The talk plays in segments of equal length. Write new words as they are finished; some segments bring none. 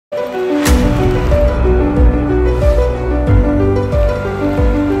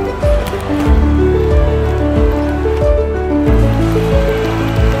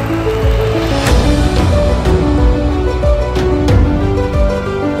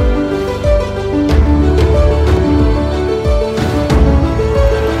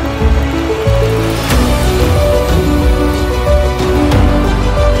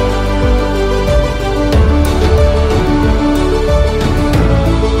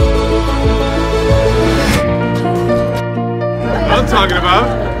talking about.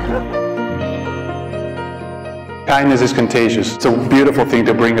 Kindness is contagious. It's a beautiful thing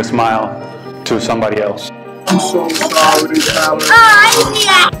to bring a smile to somebody else. I'm so sorry,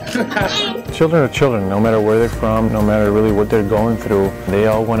 Children are children, no matter where they're from, no matter really what they're going through. They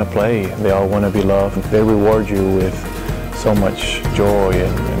all want to play, they all want to be loved. They reward you with so much joy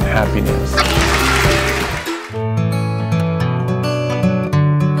and happiness.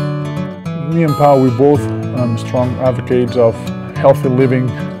 Me and Pau, we're both strong advocates of healthy living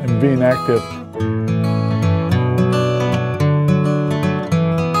and being active.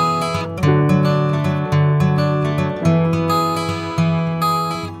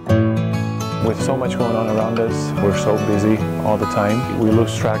 With so much going on around us, we're so busy all the time. We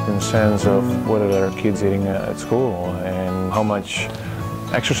lose track and sense of what are our kids eating at school and how much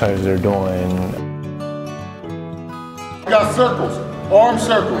exercise they're doing. We got circles, arm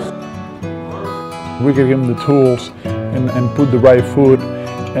circles. We can give them the tools and put the right food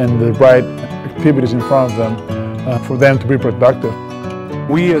and the right activities in front of them for them to be productive.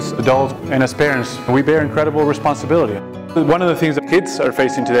 We as adults and as parents, we bear incredible responsibility. One of the things that kids are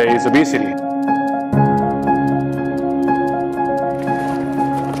facing today is obesity.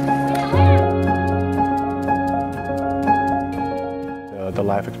 The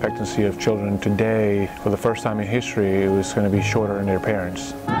life expectancy of children today, for the first time in history, it was going to be shorter than their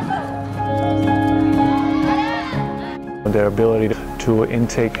parents. Their ability to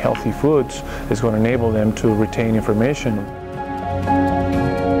intake healthy foods is going to enable them to retain information.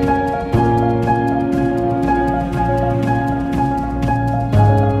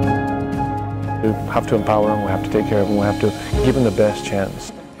 We have to empower them, we have to take care of them, we have to give them the best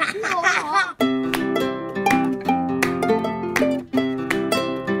chance.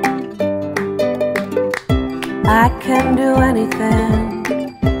 I can do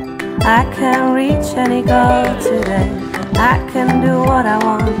anything, I can reach any goal today. I can do what I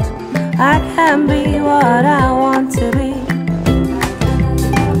want, I can be what I want to be.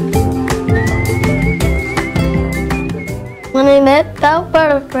 When I met Pau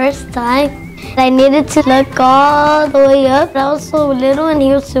for the first time, I needed to look all the way up. I was so little and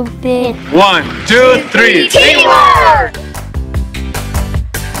he was so big. 1, 2, 3, teamwork!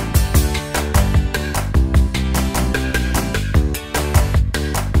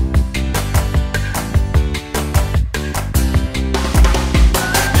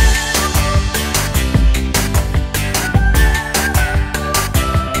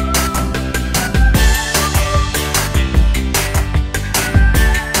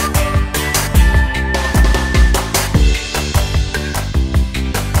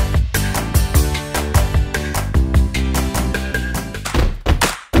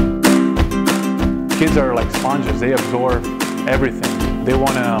 Kids are like sponges, they absorb everything. They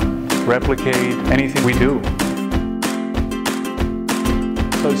want to replicate anything we do.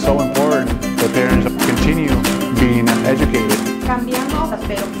 So it's so important that parents continue being educated.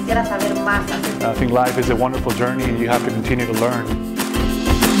 I think life is a wonderful journey and you have to continue to learn.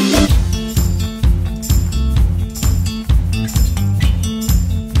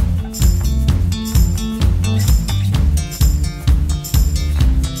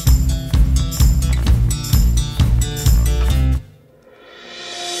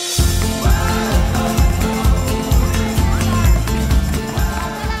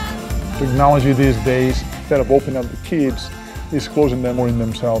 Technology these days, instead of opening up the kids, is closing them more in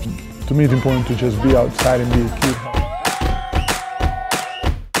themselves. To me, it's important to just be outside and be a kid.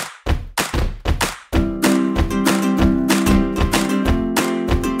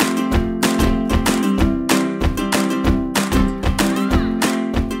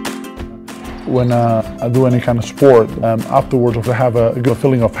 When I do any kind of sport, afterwards I have a good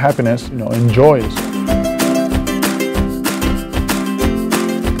feeling of happiness, and joy.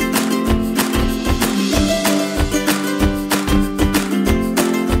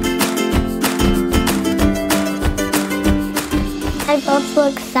 I felt so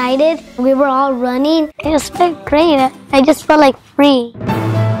excited. We were all running. It just felt great. I just felt like free.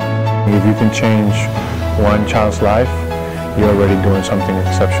 If you can change one child's life, you're already doing something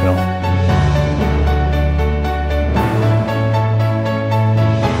exceptional.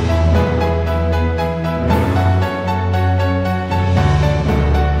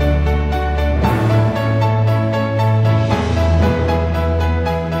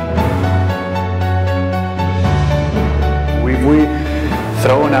 We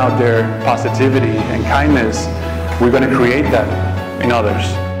throwing out their positivity and kindness, we're going to create that in others.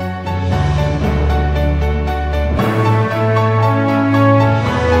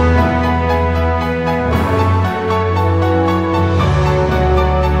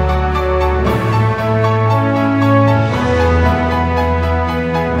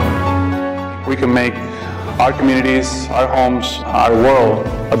 our communities, our homes, our world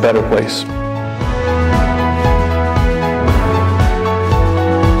a better place.